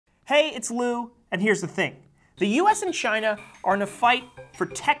Hey, it's Lou, and here's the thing. The US and China are in a fight for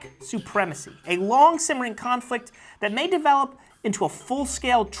tech supremacy, a long-simmering conflict that may develop into a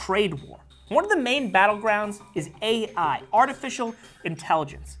full-scale trade war. One of the main battlegrounds is AI, artificial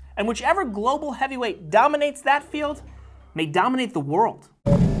intelligence, and whichever global heavyweight dominates that field may dominate the world.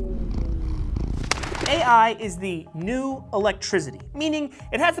 AI is the new electricity, meaning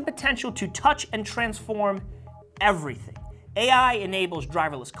it has the potential to touch and transform everything. AI enables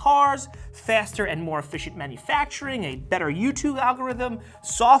driverless cars, faster and more efficient manufacturing, a better YouTube algorithm,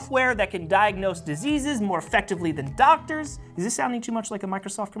 software that can diagnose diseases more effectively than doctors. Is this sounding too much like a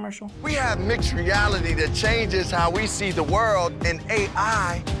Microsoft commercial? We have mixed reality that changes how we see the world, and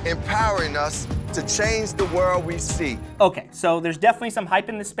AI empowering us to change the world we see. Okay, so there's definitely some hype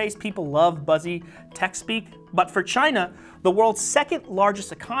in this space. People love buzzy tech speak. But for China, the world's second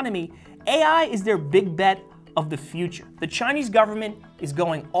largest economy, AI is their big bet of the future. The Chinese government is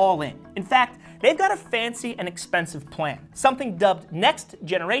going all in. In fact, they've got a fancy and expensive plan, something dubbed Next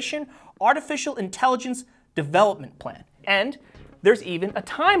Generation Artificial Intelligence Development Plan. And there's even a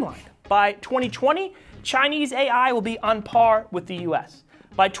timeline. By 2020, Chinese AI will be on par with the US.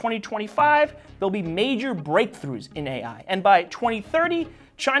 By 2025, there'll be major breakthroughs in AI. And by 2030,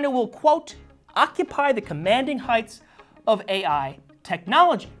 China will, quote, occupy the commanding heights of AI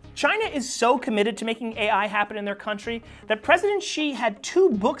technology. China is so committed to making AI happen in their country that President Xi had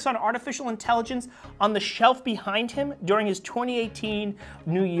 2 books on artificial intelligence on the shelf behind him during his 2018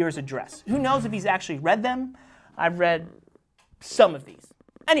 New Year's address. Who knows if he's actually read them? I've read some of these.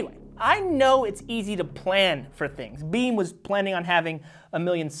 Anyway, I know it's easy to plan for things. BEME was planning on having 1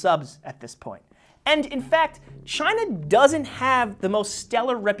 million subs at this point. And in fact, China doesn't have the most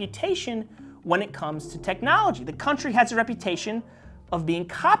stellar reputation when it comes to technology. The country has a reputation of being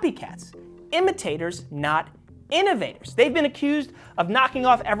copycats, imitators, not innovators. They've been accused of knocking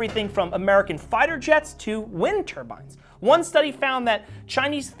off everything from American fighter jets to wind turbines. One study found that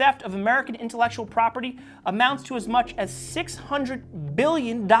Chinese theft of American intellectual property amounts to as much as $600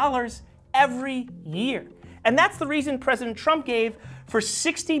 billion every year. And that's the reason President Trump gave for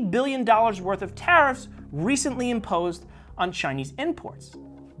 $60 billion worth of tariffs recently imposed on Chinese imports.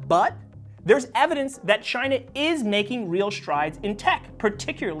 But there's evidence that China is making real strides in tech,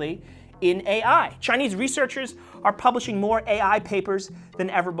 particularly in AI. Chinese researchers are publishing more AI papers than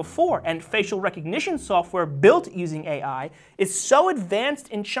ever before, and facial recognition software built using AI is so advanced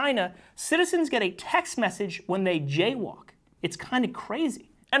in China, citizens get a text message when they jaywalk. It's kind of crazy.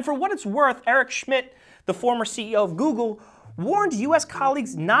 And for what it's worth, Schmidt, the former CEO of Google, warned US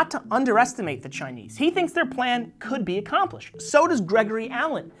colleagues not to underestimate the Chinese. He thinks their plan could be accomplished. So does Gregory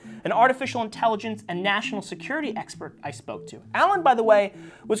Allen, an artificial intelligence and national security expert I spoke to. Allen, by the way,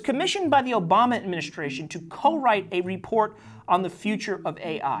 was commissioned by the Obama administration to co-write a report on the future of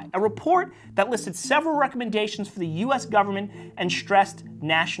AI, a report that listed several recommendations for the US government and stressed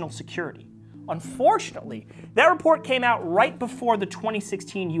national security. Unfortunately, that report came out right before the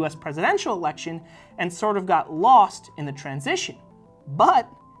 2016 US presidential election and sort of got lost in the transition. But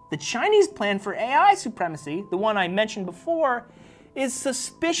the Chinese plan for AI supremacy, the one I mentioned before, is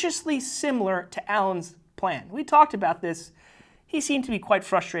suspiciously similar to Allen's plan. We talked about this. He seemed to be quite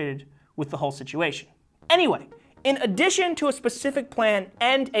frustrated with the whole situation. Anyway, in addition to a specific plan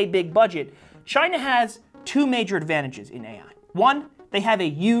and a big budget, China has 2 major advantages in AI. One, they have a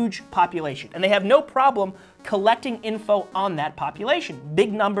huge population, and they have no problem collecting info on that population.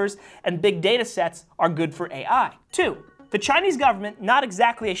 Big numbers and big data sets are good for AI. 2, the Chinese government, not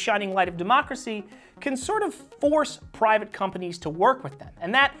exactly a shining light of democracy, can sort of force private companies to work with them,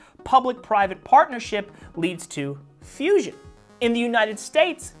 and that public-private partnership leads to fusion. In the United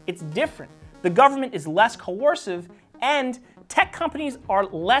States, it's different. The government is less coercive, and tech companies are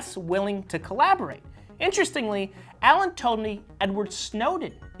less willing to collaborate. Interestingly, Allen told me Edward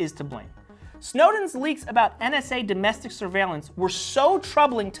Snowden is to blame. Snowden's leaks about NSA domestic surveillance were so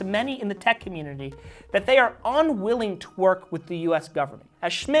troubling to many in the tech community that they are unwilling to work with the US government.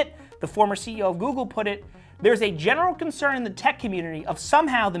 As Schmidt, the former CEO of Google, put it, there's a general concern in the tech community of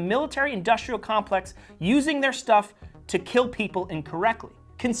somehow the military-industrial complex using their stuff to kill people incorrectly.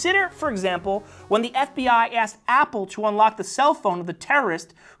 Consider, for example, when the FBI asked Apple to unlock the cell phone of the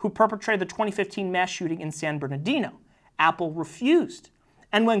terrorist who perpetrated the 2015 mass shooting in San Bernardino. Apple refused.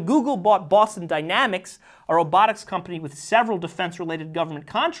 And when Google bought Boston Dynamics, a robotics company with several defense-related government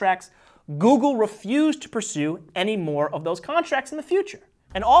contracts, Google refused to pursue any more of those contracts in the future.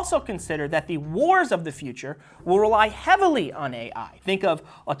 And also consider that the wars of the future will rely heavily on AI. Think of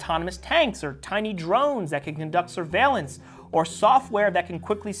autonomous tanks or tiny drones that can conduct surveillance, or software that can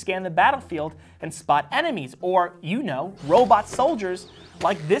quickly scan the battlefield and spot enemies, or, robot soldiers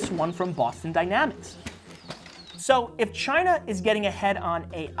like this one from Boston Dynamics. So if China is getting ahead on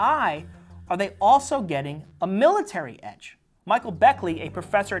AI, are they also getting a military edge? Michael Beckley, a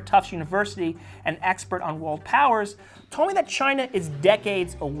professor at Tufts University and expert on world powers, told me that China is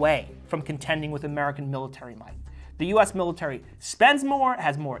decades away from contending with American military might. The US military spends more,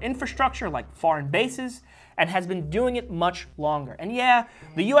 has more infrastructure like foreign bases, and has been doing it much longer. And yeah,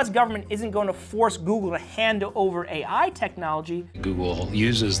 the US government isn't going to force Google to hand over AI technology. Google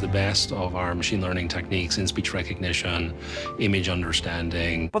uses the best of our machine learning techniques in speech recognition, image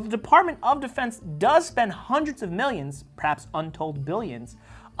understanding. But the Department of Defense does spend hundreds of millions, perhaps untold billions,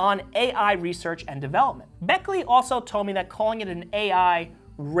 on AI research and development. Beckley also told me that calling it an AI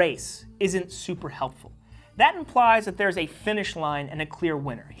race isn't super helpful. That implies that there's a finish line and a clear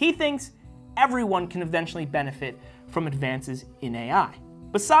winner. He thinks everyone can eventually benefit from advances in AI.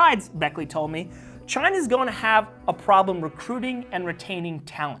 Besides, Beckley told me, China's going to have a problem recruiting and retaining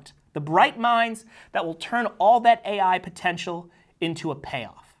talent, the bright minds that will turn all that AI potential into a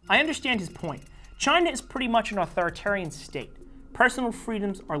payoff. I understand his point. China is pretty much an authoritarian state. Personal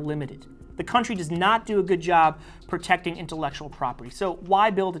freedoms are limited. The country does not do a good job protecting intellectual property, so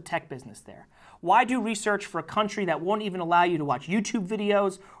why build a tech business there? Why do research for a country that won't even allow you to watch YouTube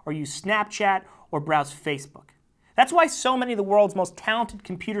videos or use Snapchat or browse Facebook? That's why so many of the world's most talented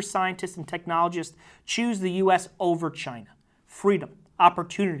computer scientists and technologists choose the US over China. Freedom,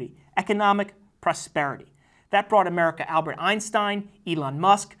 opportunity, economic prosperity. That brought America Albert Einstein, Elon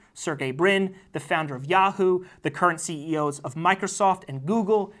Musk, Sergey Brin, the founder of Yahoo, the current CEOs of Microsoft and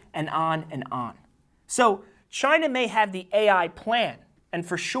Google, and on and on. So China may have the AI plan, and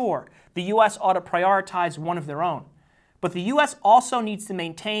for sure, the US ought to prioritize one of their own. But the US also needs to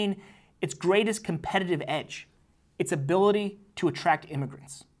maintain its greatest competitive edge, its ability to attract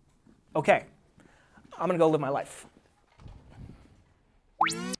immigrants. Okay, I'm gonna go live my life.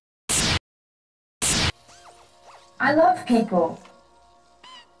 I love people.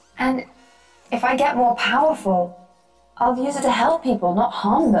 And if I get more powerful, I'll use it to help people, not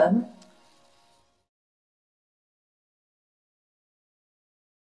harm them.